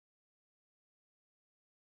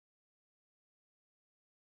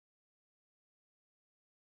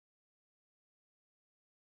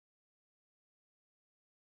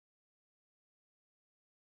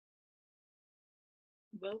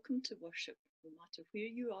welcome to worship. No matter where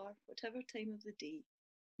you are, whatever time of the day,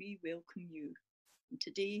 we welcome you. And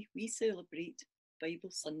today we celebrate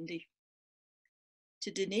Bible Sunday.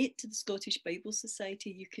 To donate to the Scottish Bible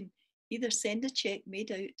Society, you can either send a cheque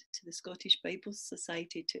made out to the Scottish Bible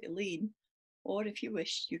Society to Elaine, or if you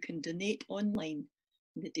wish, you can donate online.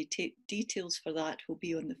 And the details for that will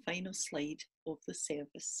be on the final slide of the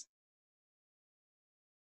service.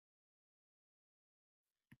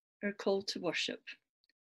 Our call to worship.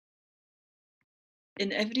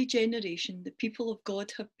 In every generation, the people of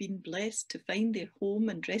God have been blessed to find their home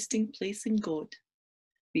and resting place in God.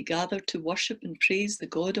 We gather to worship and praise the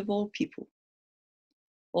God of all people.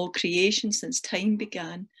 All creation since time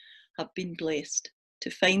began have been blessed to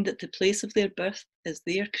find that the place of their birth is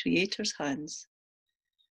their Creator's hands.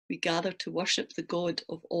 We gather to worship the God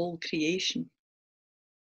of all creation.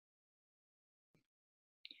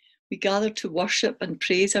 We gather to worship and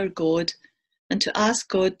praise our God and to ask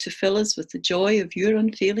God to fill us with the joy of your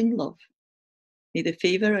unfailing love. May the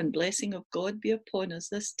favour and blessing of God be upon us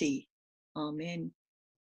this day. Amen.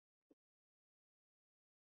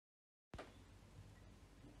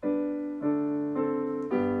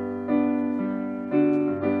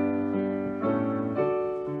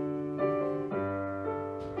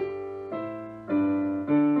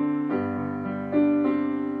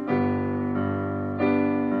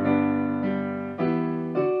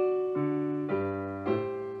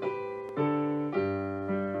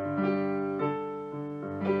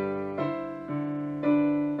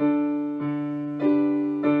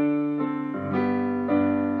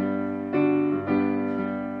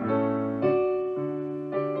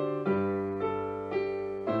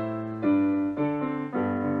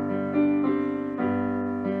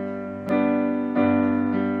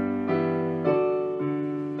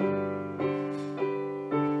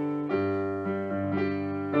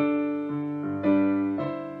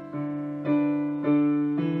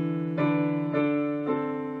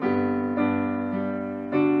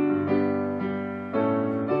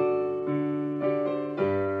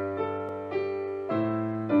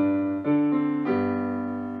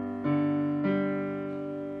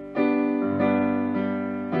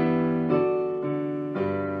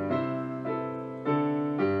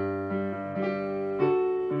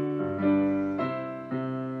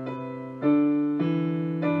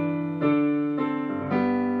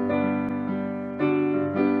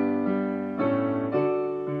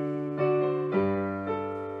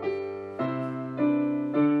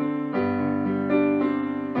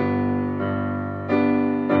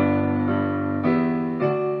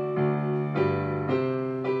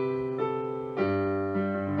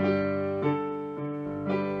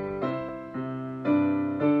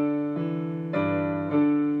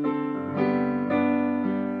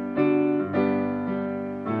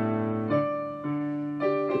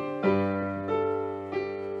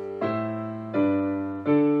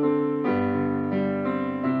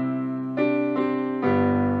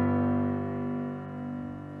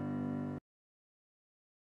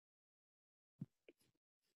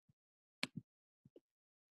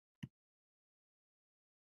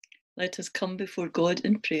 Let us come before God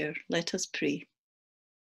in prayer. Let us pray.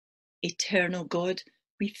 Eternal God,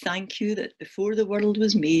 we thank you that before the world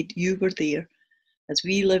was made, you were there. As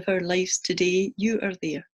we live our lives today, you are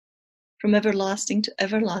there. From everlasting to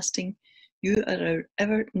everlasting, you are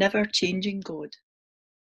our never changing God.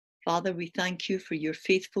 Father, we thank you for your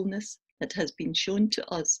faithfulness that has been shown to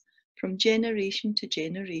us from generation to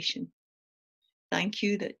generation. Thank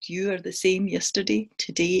you that you are the same yesterday,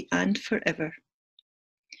 today, and forever.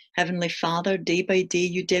 Heavenly Father, day by day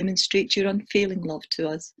you demonstrate your unfailing love to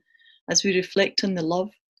us. As we reflect on the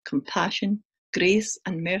love, compassion, grace,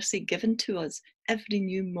 and mercy given to us every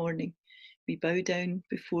new morning, we bow down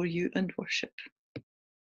before you and worship.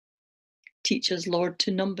 Teach us, Lord,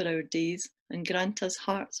 to number our days and grant us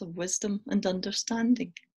hearts of wisdom and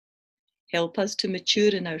understanding. Help us to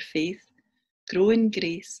mature in our faith, grow in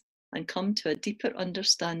grace, and come to a deeper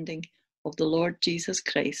understanding of the Lord Jesus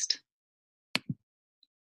Christ.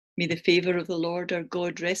 May the favour of the Lord our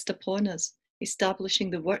God rest upon us,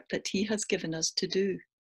 establishing the work that he has given us to do.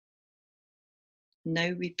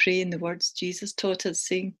 Now we pray in the words Jesus taught us,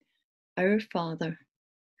 saying, Our Father,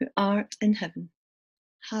 who art in heaven,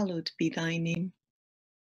 hallowed be thy name.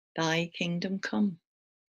 Thy kingdom come.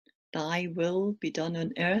 Thy will be done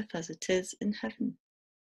on earth as it is in heaven.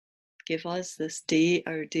 Give us this day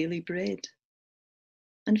our daily bread,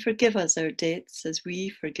 and forgive us our debts as we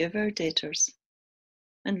forgive our debtors.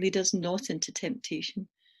 And lead us not into temptation,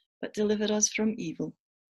 but deliver us from evil.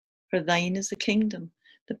 For thine is the kingdom,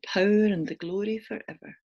 the power, and the glory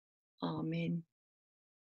forever. Amen.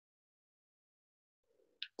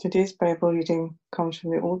 Today's Bible reading comes from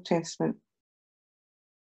the Old Testament,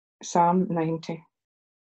 Psalm 90.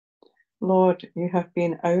 Lord, you have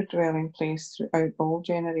been our dwelling place throughout all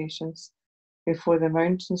generations. Before the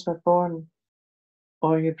mountains were born,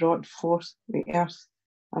 or you brought forth the earth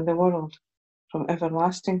and the world, from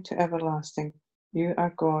everlasting to everlasting, you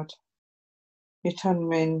are God. You turn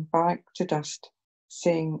men back to dust,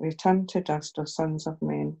 saying, return to dust, O sons of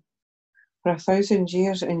men. For 1,000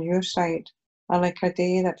 years in your sight are like a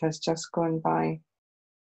day that has just gone by,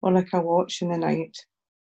 or like a watch in the night.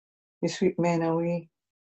 You sweep men away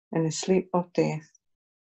in the sleep of death.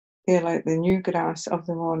 They are like the new grass of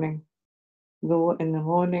the morning. Though in the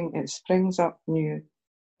morning it springs up new,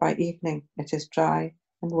 by evening it is dry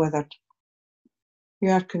and withered.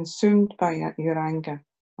 You are consumed by your anger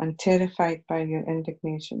and terrified by your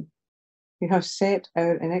indignation. You have set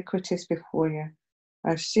our iniquities before you,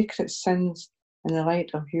 our secret sins in the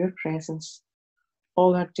light of your presence.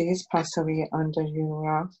 All our days pass away under your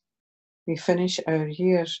wrath. We finish our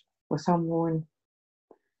years with a moan.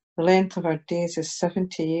 The length of our days is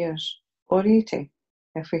 70 years, or 80,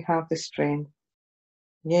 if we have the strength.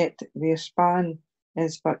 Yet their span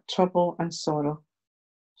is but trouble and sorrow,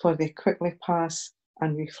 for they quickly pass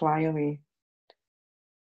and we fly away.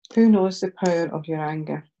 Who knows the power of your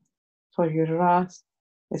anger? For your wrath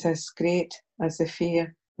is as great as the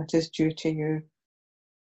fear that is due to you.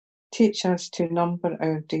 Teach us to number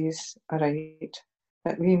our days aright,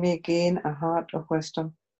 that we may gain a heart of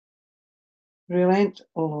wisdom. Relent,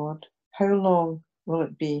 O Lord, how long will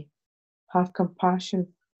it be? Have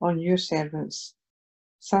compassion on your servants.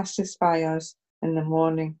 Satisfy us in the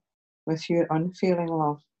morning with your unfailing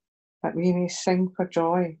love, that we may sing for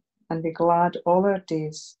joy and be glad all our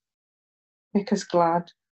days. Make us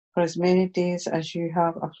glad for as many days as you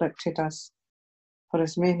have afflicted us, for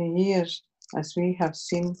as many years as we have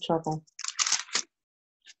seen trouble.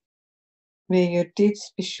 May your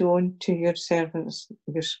deeds be shown to your servants,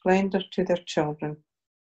 your splendour to their children.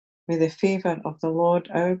 May the favour of the Lord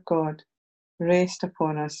our God rest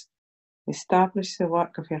upon us. Establish the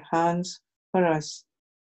work of your hands for us.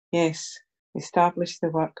 Yes, establish the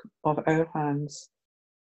work of our hands.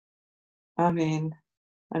 Amen.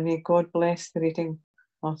 And may God bless the reading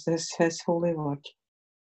of this, his holy word.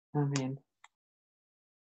 Amen.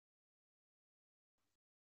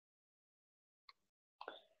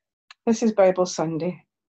 This is Bible Sunday,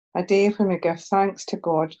 a day when we give thanks to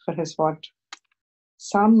God for his word.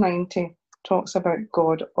 Psalm 90 talks about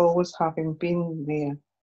God always having been there,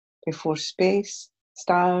 before space,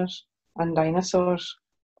 stars, and dinosaurs.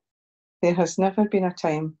 There has never been a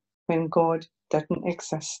time when God didn't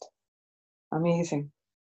exist. Amazing.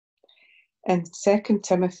 In 2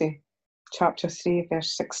 Timothy chapter 3,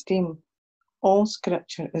 verse 16, all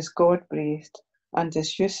scripture is God-breathed and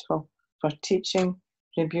is useful for teaching,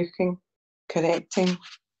 rebuking, correcting,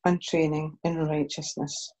 and training in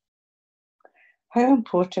righteousness. How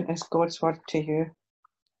important is God's word to you?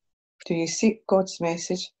 Do you seek God's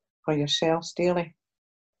message for yourselves daily?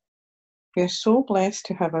 We are so blessed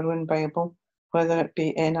to have our own Bible, whether it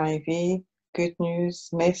be NIV, Good News,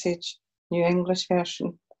 Message, New English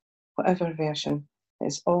Version, whatever version,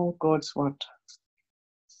 it's all God's word.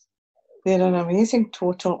 There are an amazing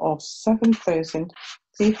total of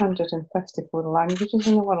 7,354 languages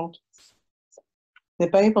in the world. The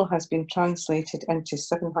Bible has been translated into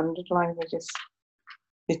 700 languages,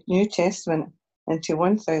 the New Testament into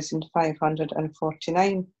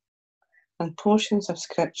 1,549, and portions of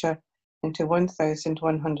Scripture into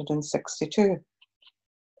 1,162.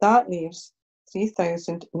 That leaves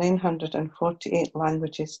 3,948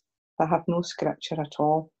 languages that have no Scripture at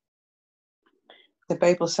all. The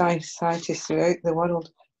Bible societies throughout the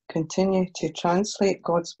world continue to translate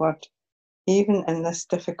God's Word, even in this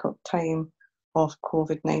difficult time of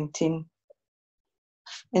COVID-19.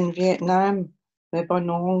 In Vietnam, the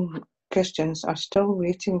Bunong Christians are still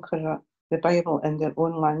waiting for the Bible in their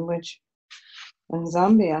own language. In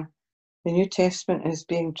Zambia, the New Testament is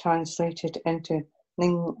being translated into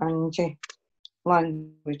Nying'anje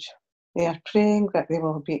language. They are praying that they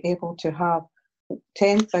will be able to have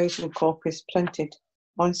 10,000 copies printed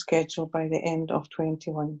on schedule by the end of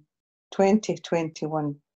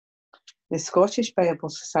 2021. The Scottish Bible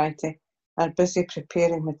Society are busy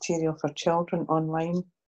preparing material for children online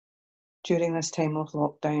during this time of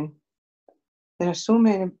lockdown. There are so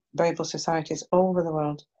many Bible societies all over the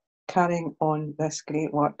world carrying on this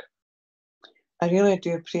great work. I really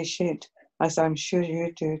do appreciate, as I'm sure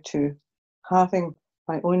you do too, having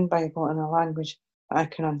my own Bible in a language that I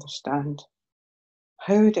can understand.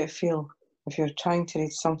 How would it feel if you're trying to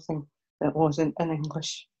read something that wasn't in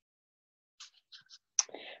English?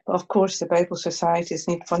 But of course, the Bible societies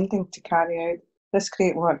need funding to carry out this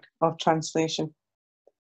great work of translation.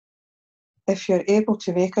 If you're able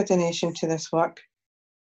to make a donation to this work,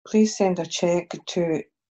 please send a cheque to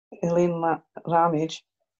Elaine Ramage,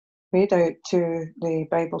 made out to the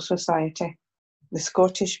Bible Society, the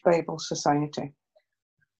Scottish Bible Society,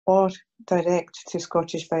 or direct to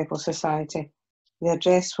Scottish Bible Society. The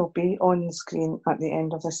address will be on the screen at the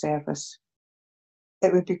end of the service.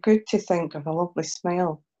 It would be good to think of a lovely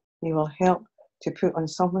smile you will help to put on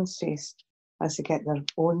someone's face as they get their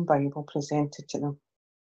own Bible presented to them.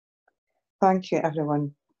 Thank you,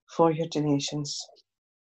 everyone, for your donations.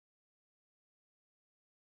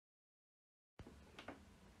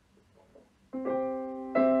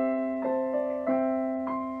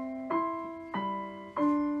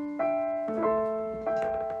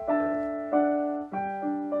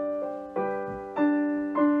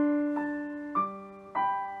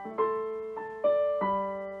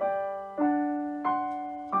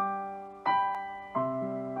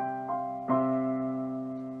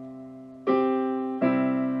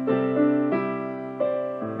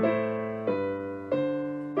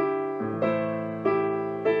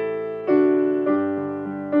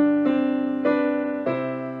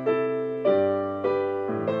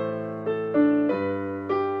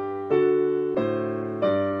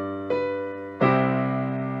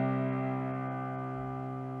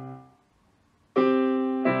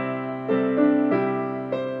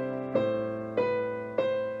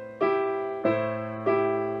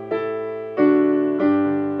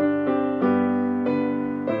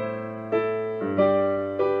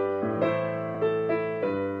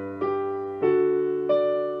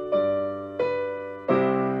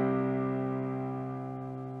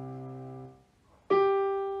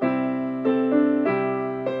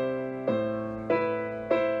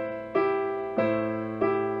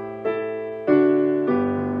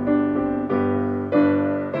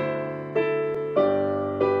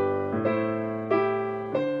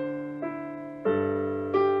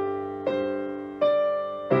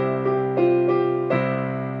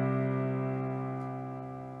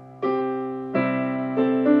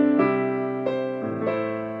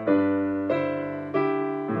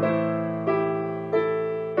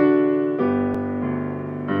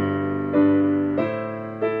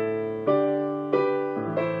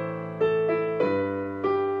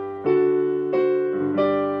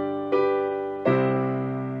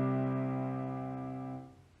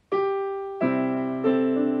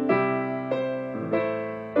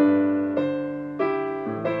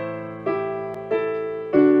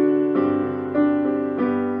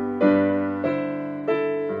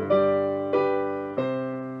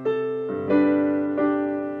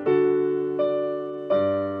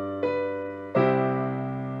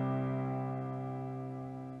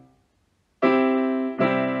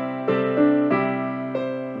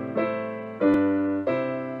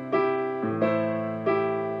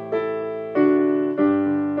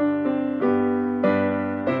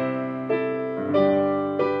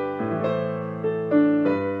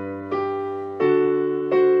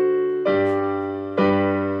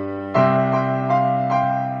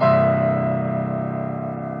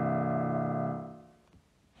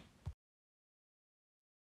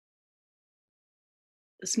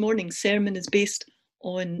 This morning's sermon is based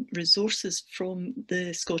on resources from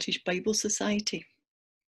the Scottish Bible Society.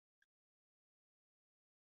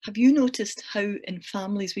 Have you noticed how in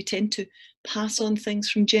families we tend to pass on things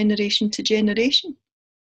from generation to generation?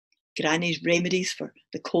 Granny's remedies for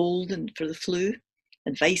the cold and for the flu,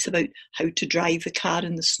 advice about how to drive the car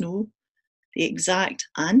in the snow, the exact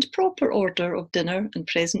and proper order of dinner and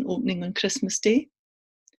present opening on Christmas Day,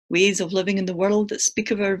 ways of living in the world that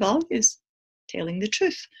speak of our values, telling the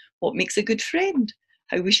truth, what makes a good friend,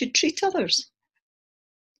 how we should treat others.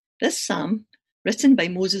 This psalm, written by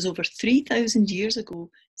Moses over 3,000 years ago,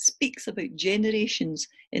 speaks about generations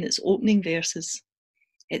in its opening verses.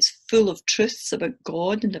 It's full of truths about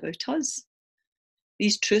God and about us.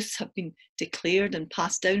 These truths have been declared and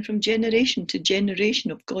passed down from generation to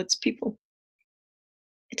generation of God's people.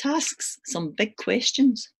 It asks some big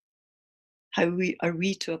questions. How are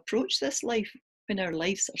we to approach this life when our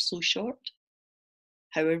lives are so short?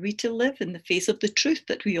 How are we to live in the face of the truth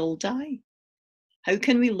that we all die? How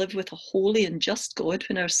can we live with a holy and just God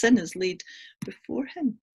when our sin is laid before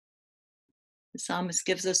him? The psalmist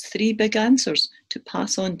gives us three big answers to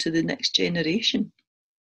pass on to the next generation.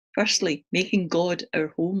 Firstly, making God our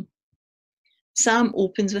home. Psalm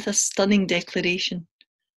opens with a stunning declaration.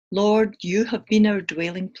 Lord, you have been our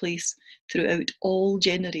dwelling place throughout all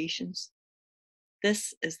generations.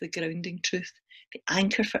 This is the grounding truth, the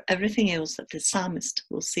anchor for everything else that the psalmist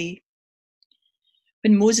will say.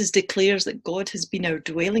 When Moses declares that God has been our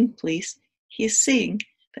dwelling place, he is saying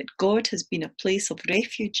that God has been a place of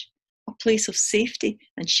refuge, a place of safety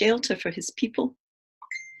and shelter for his people.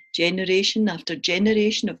 Generation after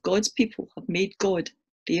generation of God's people have made God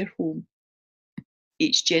their home.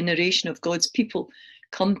 Each generation of God's people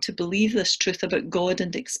come to believe this truth about God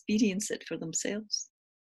and experience it for themselves.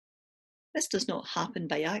 This does not happen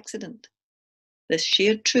by accident. This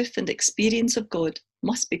shared truth and experience of God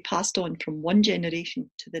must be passed on from one generation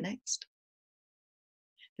to the next.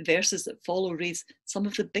 The verses that follow raise some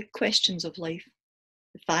of the big questions of life.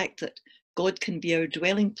 The fact that God can be our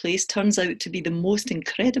dwelling place turns out to be the most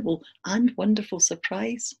incredible and wonderful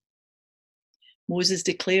surprise. Moses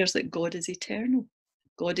declares that God is eternal.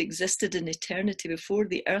 God existed in eternity before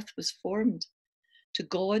the earth was formed. To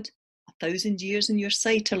God, 1,000 years in your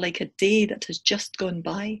sight are like a day that has just gone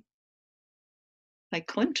by. By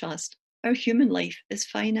contrast, our human life is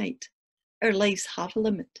finite. Our lives have a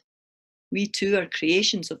limit. We too are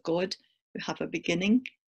creations of God who have a beginning,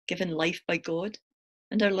 given life by God,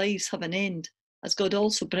 and our lives have an end, as God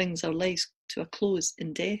also brings our lives to a close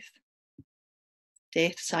in death.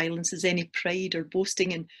 Death silences any pride or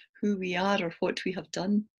boasting in who we are or what we have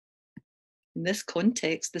done. In this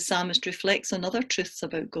context, the psalmist reflects on other truths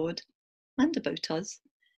about God and about us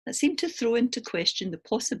that seem to throw into question the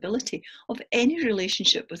possibility of any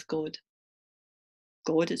relationship with God.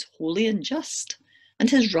 God is holy and just, and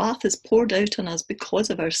his wrath is poured out on us because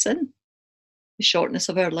of our sin. The shortness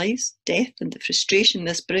of our lives, death, and the frustration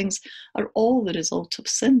this brings are all the result of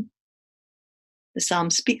sin. The psalm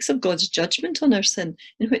speaks of God's judgment on our sin,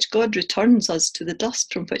 in which God returns us to the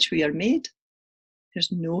dust from which we are made.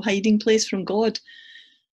 There's no hiding place from God,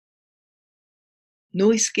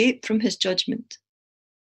 no escape from his judgment.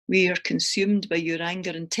 We are consumed by your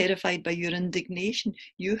anger and terrified by your indignation.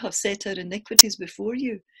 You have set our iniquities before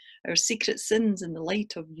you, our secret sins in the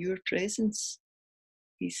light of your presence,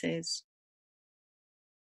 he says.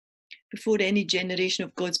 Before any generation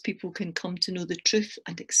of God's people can come to know the truth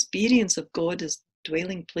and experience of God as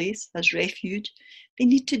dwelling place, as refuge, they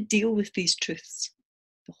need to deal with these truths: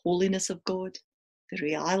 the holiness of God, the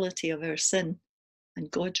reality of our sin,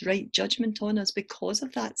 and God's right judgment on us because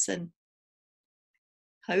of that sin.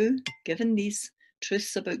 How, given these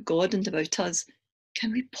truths about God and about us,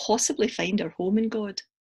 can we possibly find our home in God?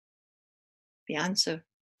 The answer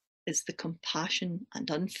is the compassion and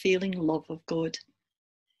unfailing love of God.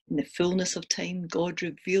 In the fullness of time, God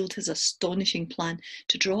revealed his astonishing plan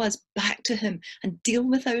to draw us back to him and deal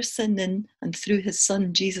with our sin in and through his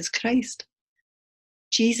Son, Jesus Christ.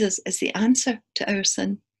 Jesus is the answer to our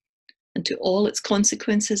sin and to all its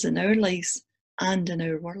consequences in our lives and in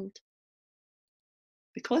our world.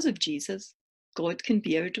 Because of Jesus, God can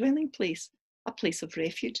be our dwelling place, a place of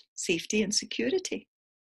refuge, safety, and security.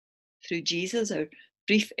 Through Jesus, our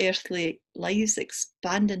brief earthly lives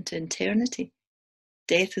expand into eternity.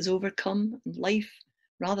 Death is overcome, and life,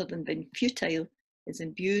 rather than being futile, is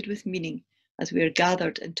imbued with meaning as we are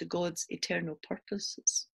gathered into God's eternal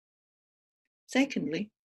purposes. Secondly,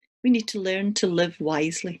 we need to learn to live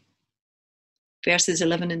wisely. Verses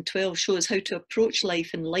 11 and 12 show us how to approach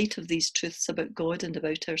life in light of these truths about God and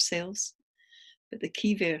about ourselves. But the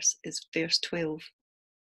key verse is verse 12.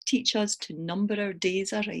 Teach us to number our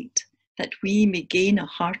days aright, that we may gain a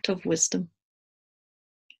heart of wisdom.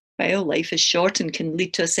 While life is short and can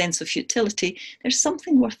lead to a sense of futility, there's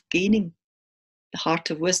something worth gaining. The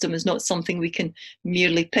heart of wisdom is not something we can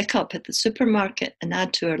merely pick up at the supermarket and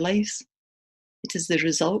add to our lives. It is the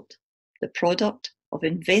result, the product of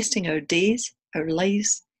investing our days, our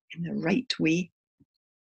lives in the right way.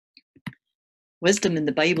 Wisdom in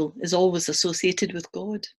the Bible is always associated with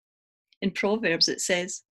God. In Proverbs it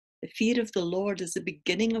says, "The fear of the Lord is the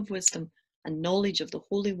beginning of wisdom, and knowledge of the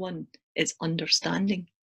Holy One is understanding."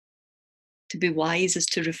 To be wise is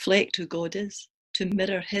to reflect who God is, to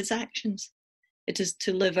mirror his actions. It is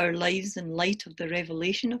to live our lives in light of the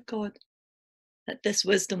revelation of God. That this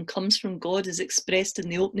wisdom comes from God is expressed in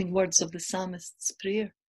the opening words of the psalmist's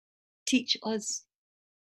prayer. Teach us.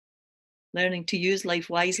 Learning to use life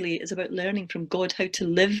wisely is about learning from God how to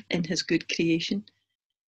live in his good creation.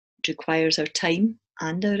 It requires our time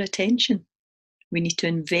and our attention. We need to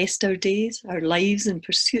invest our days, our lives in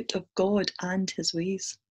pursuit of God and his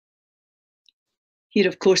ways. Here,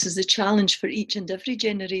 of course, is the challenge for each and every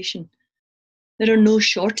generation. There are no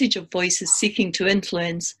shortage of voices seeking to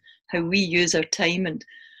influence how we use our time and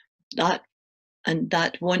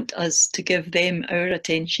that want us to give them our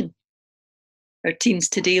attention. Our teens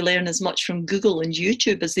today learn as much from Google and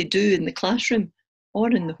YouTube as they do in the classroom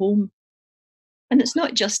or in the home. And it's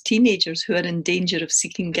not just teenagers who are in danger of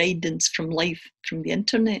seeking guidance from life from the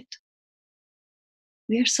internet.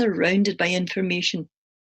 We are surrounded by information,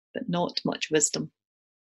 but not much wisdom.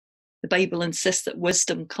 The Bible insists that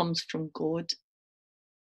wisdom comes from God.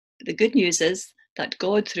 But the good news is that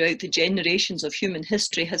God, throughout the generations of human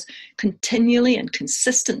history, has continually and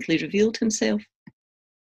consistently revealed himself.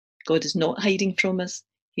 God is not hiding from us.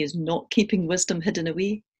 He is not keeping wisdom hidden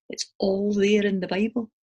away. It's all there in the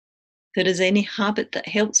Bible. If there is any habit that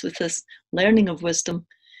helps with this learning of wisdom,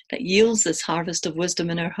 that yields this harvest of wisdom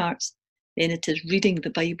in our hearts, then it is reading the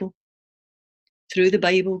Bible. Through the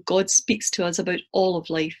Bible, God speaks to us about all of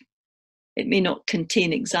life. It may not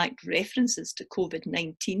contain exact references to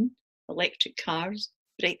COVID-19, electric cars,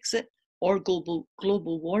 Brexit, or global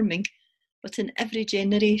warming, but in every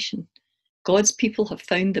generation, God's people have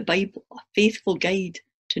found the Bible a faithful guide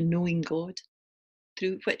to knowing God,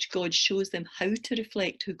 through which God shows them how to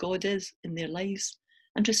reflect who God is in their lives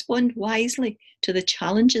and respond wisely to the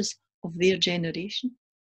challenges of their generation.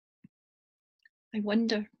 I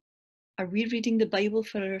wonder, are we reading the Bible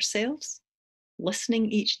for ourselves?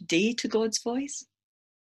 Listening each day to God's voice?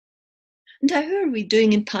 And how are we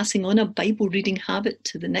doing in passing on a Bible reading habit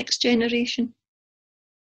to the next generation?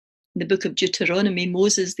 In the book of Deuteronomy,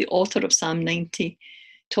 Moses, the author of Psalm 90,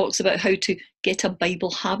 talks about how to get a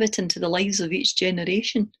Bible habit into the lives of each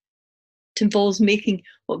generation. It involves making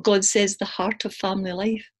what God says the heart of family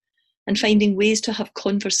life and finding ways to have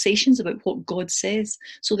conversations about what God says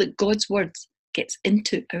so that God's words gets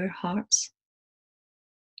into our hearts.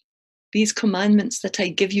 These commandments that I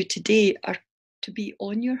give you today are to be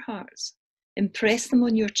on your hearts. Impress them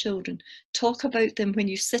on your children. Talk about them when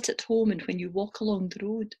you sit at home and when you walk along the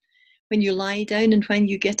road, when you lie down and when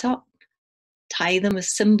you get up. Tie them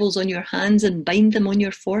as symbols on your hands and bind them on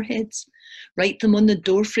your foreheads. Write them on the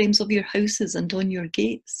doorframes of your houses and on your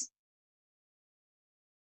gates.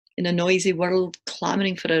 In a noisy world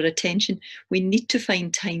clamouring for our attention, we need to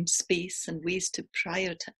find time, space, and ways to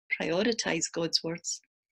prioritise God's words,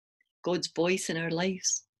 God's voice in our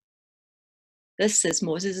lives. This, says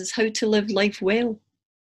Moses, is how to live life well,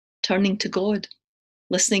 turning to God,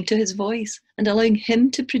 listening to his voice, and allowing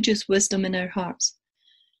him to produce wisdom in our hearts,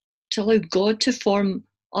 to allow God to form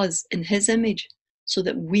us in his image so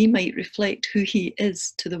that we might reflect who he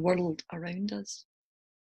is to the world around us.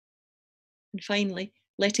 And finally,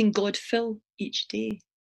 letting God fill each day.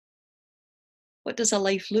 What does a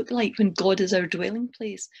life look like when God is our dwelling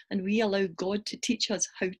place and we allow God to teach us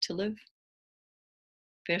how to live?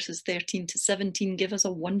 Verses 13 to 17 give us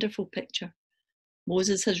a wonderful picture.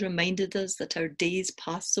 Moses has reminded us that our days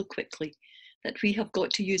pass so quickly that we have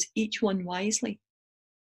got to use each one wisely.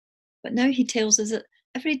 But now he tells us that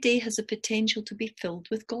every day has the potential to be filled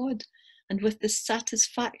with God and with the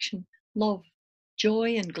satisfaction, love,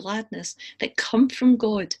 joy, and gladness that come from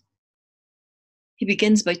God. He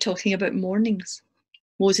begins by talking about mornings.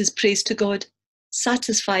 Moses prays to God,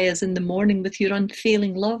 "Satisfy us in the morning with your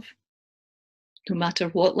unfailing love." No matter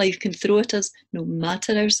what life can throw at us, no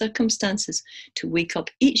matter our circumstances, to wake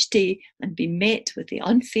up each day and be met with the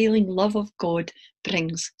unfailing love of God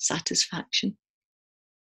brings satisfaction.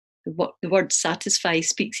 The word satisfy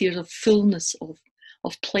speaks here of fullness,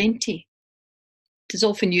 of plenty. It is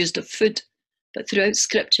often used of food, but throughout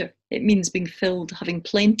Scripture it means being filled, having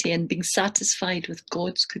plenty, and being satisfied with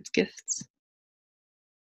God's good gifts.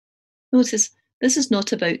 Notice, this is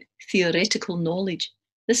not about theoretical knowledge.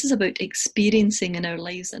 This is about experiencing in our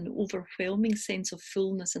lives an overwhelming sense of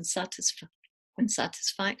fullness and satisfaction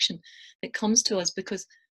that comes to us because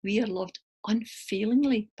we are loved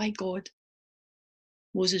unfailingly by God.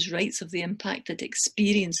 Moses writes of the impact that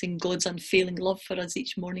experiencing God's unfailing love for us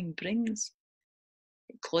each morning brings.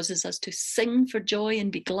 It causes us to sing for joy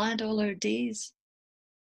and be glad all our days.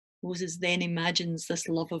 Moses then imagines this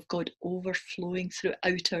love of God overflowing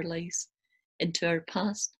throughout our lives, into our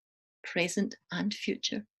past, present, and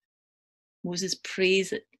future. Moses prays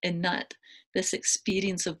that in that this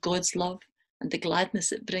experience of God's love and the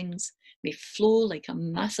gladness it brings may flow like a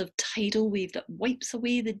massive tidal wave that wipes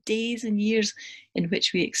away the days and years in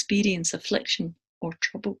which we experience affliction or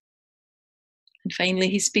trouble. And finally,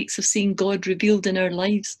 he speaks of seeing God revealed in our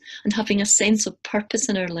lives and having a sense of purpose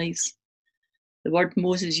in our lives. The word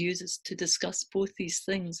Moses uses to discuss both these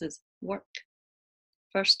things is work.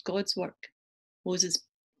 First, God's work.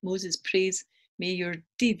 Moses prays, "May your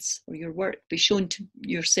deeds or your work be shown to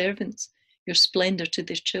your servants, your splendour to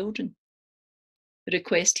their children." The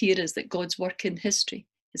request here is that God's work in history,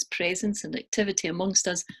 his presence and activity amongst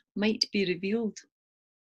us might be revealed.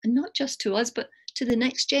 And not just to us, but to the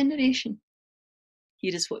next generation.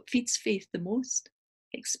 Here is what feeds faith the most,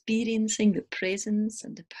 experiencing the presence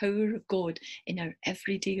and the power of God in our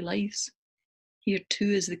everyday lives. Here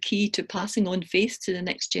too is the key to passing on faith to the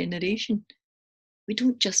next generation. We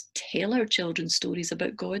don't just tell our children stories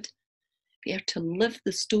about God. They are to live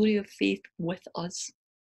the story of faith with us.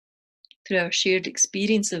 Through our shared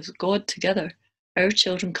experience of God together, our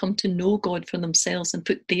children come to know God for themselves and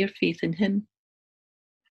put their faith in Him.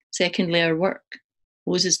 Secondly, our work.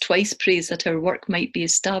 Moses twice prays that our work might be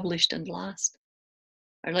established and last.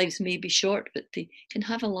 Our lives may be short, but they can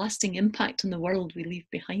have a lasting impact on the world we leave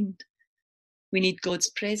behind. We need God's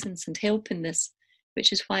presence and help in this,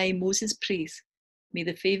 which is why Moses prays, "May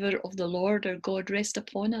the favour of the Lord our God rest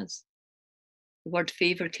upon us." The word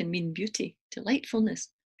favour can mean beauty, delightfulness,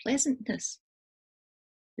 pleasantness.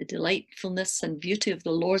 The delightfulness and beauty of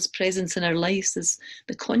the Lord's presence in our lives is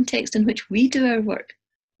the context in which we do our work.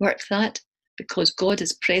 Work that, because God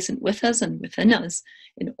is present with us and within us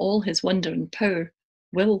in all His wonder and power,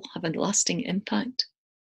 will have a lasting impact.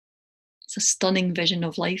 It's a stunning vision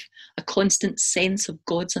of life, a constant sense of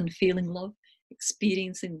God's unfailing love,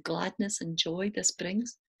 experiencing gladness and joy this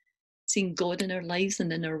brings. Seeing God in our lives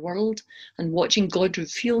and in our world, and watching God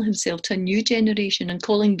reveal Himself to a new generation and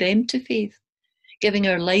calling them to faith, giving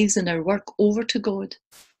our lives and our work over to God,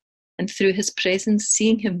 and through His presence,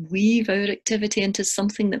 seeing Him weave our activity into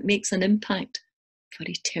something that makes an impact for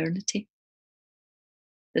eternity.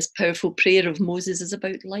 This powerful prayer of Moses is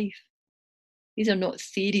about life. These are not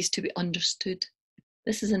theories to be understood.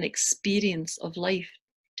 This is an experience of life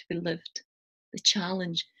to be lived. The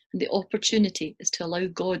challenge and the opportunity is to allow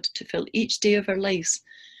God to fill each day of our lives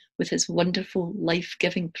with His wonderful,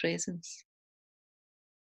 life-giving presence.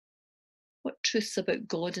 What truths about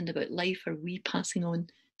God and about life are we passing on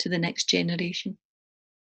to the next generation?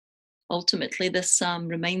 Ultimately, this psalm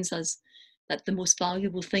reminds us that the most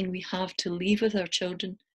valuable thing we have to leave with our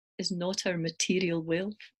children is not our material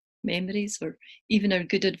wealth, memories, or even our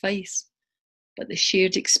good advice, but the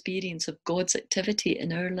shared experience of God's activity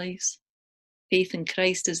in our lives. Faith in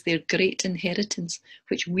Christ is their great inheritance,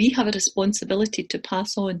 which we have a responsibility to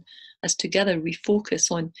pass on as together we focus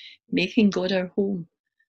on making God our home,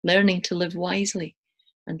 learning to live wisely,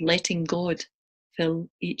 and letting God fill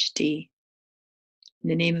each day. In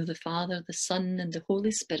the name of the Father, the Son, and the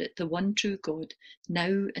Holy Spirit, the one true God,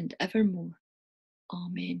 now and evermore.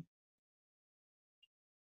 Amen.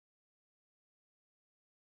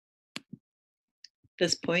 At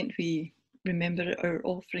this point, we remember our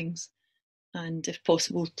offerings, and if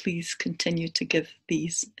possible, please continue to give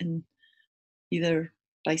these in either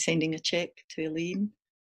by sending a cheque to Elaine,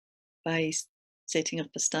 by setting up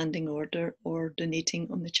a standing order, or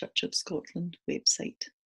donating on the Church of Scotland website.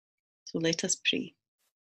 So let us pray.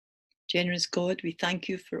 Generous God, we thank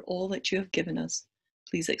you for all that you have given us.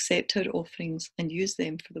 Please accept our offerings and use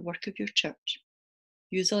them for the work of your church.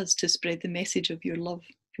 Use us to spread the message of your love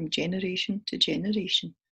from generation to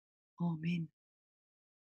generation. Amen.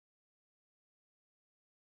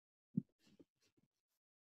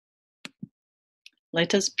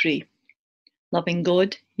 Let us pray. Loving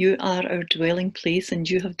God, you are our dwelling place and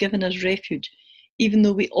you have given us refuge, even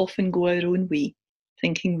though we often go our own way,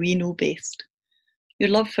 thinking we know best. Your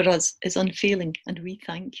love for us is unfailing and we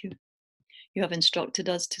thank you. You have instructed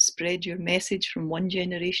us to spread your message from one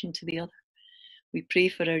generation to the other. We pray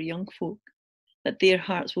for our young folk, that their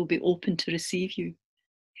hearts will be open to receive you.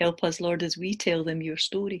 Help us, Lord, as we tell them your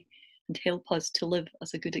story, and help us to live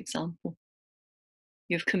as a good example.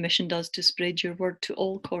 You have commissioned us to spread your word to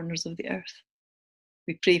all corners of the earth.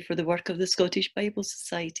 We pray for the work of the Scottish Bible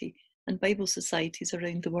Society and Bible societies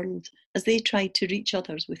around the world as they try to reach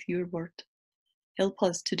others with your word. Help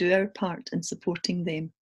us to do our part in supporting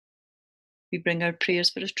them. We bring our prayers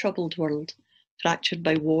for a troubled world, fractured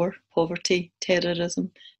by war, poverty,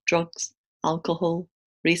 terrorism, drugs, alcohol,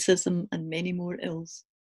 racism, and many more ills.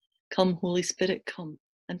 Come, Holy Spirit, come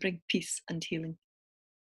and bring peace and healing.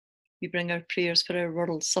 We bring our prayers for our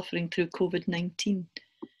world suffering through COVID-19.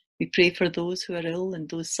 We pray for those who are ill and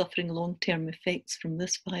those suffering long-term effects from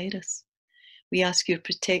this virus. We ask your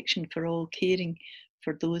protection for all caring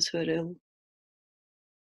for those who are ill.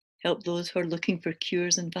 Help those who are looking for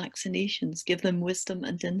cures and vaccinations. Give them wisdom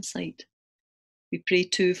and insight. We pray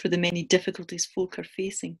too for the many difficulties folk are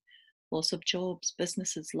facing, loss of jobs,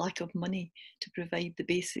 businesses, lack of money to provide the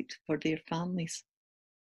basics for their families.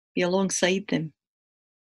 Be alongside them.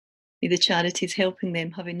 May the charities helping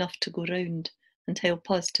them have enough to go round and help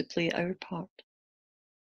us to play our part.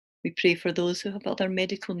 We pray for those who have other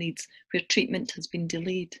medical needs where treatment has been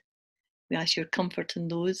delayed. We ask your comfort in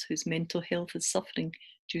those whose mental health is suffering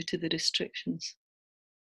due to the restrictions.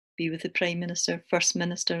 Be with the Prime Minister, First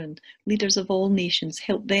Minister, and leaders of all nations.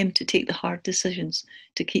 Help them to take the hard decisions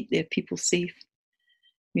to keep their people safe.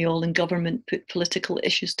 May all in government put political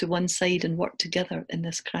issues to one side and work together in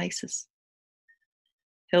this crisis.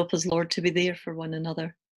 Help us, Lord, to be there for one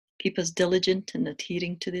another. Keep us diligent in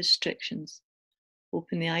adhering to the restrictions.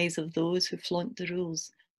 Open the eyes of those who flaunt the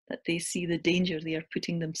rules, that they see the danger they are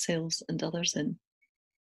putting themselves and others in.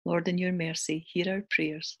 Lord, in your mercy, hear our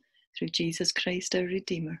prayers through Jesus Christ, our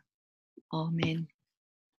Redeemer. Amen.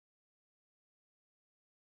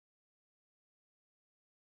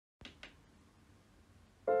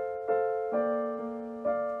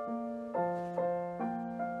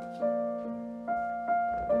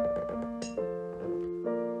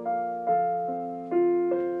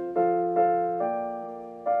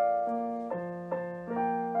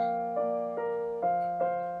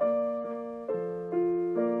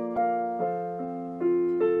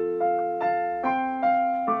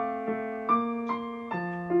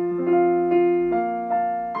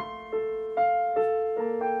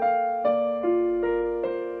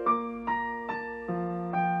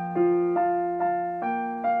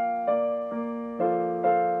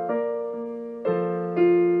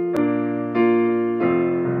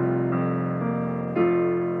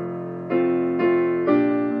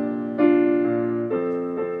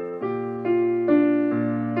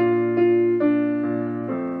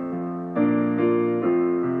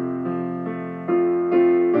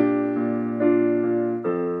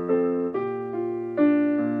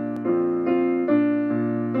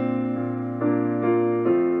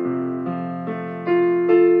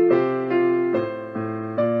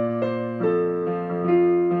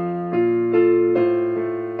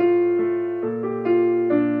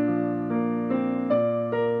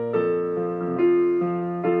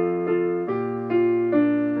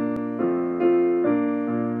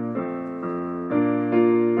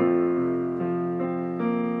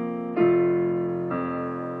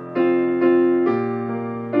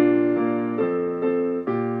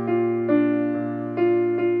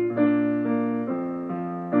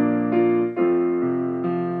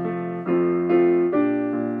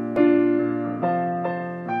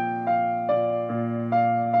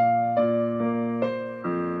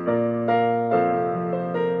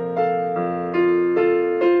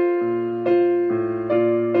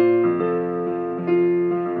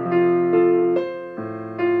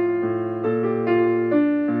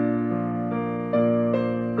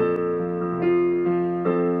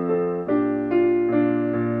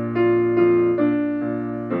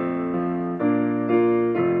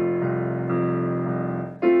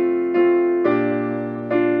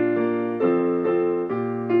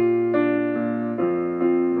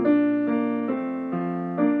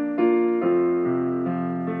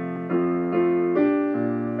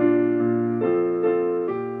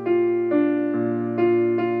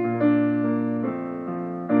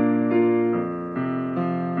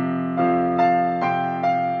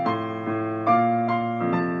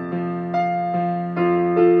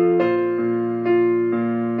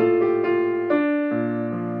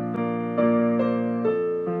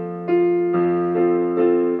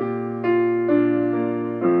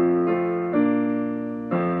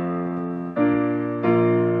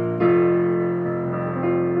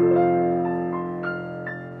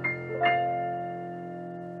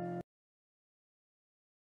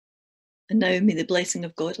 And now may the blessing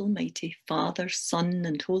of God Almighty, Father, Son,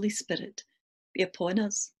 and Holy Spirit be upon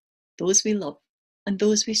us, those we love, and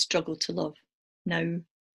those we struggle to love, now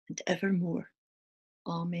and evermore.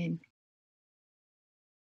 Amen.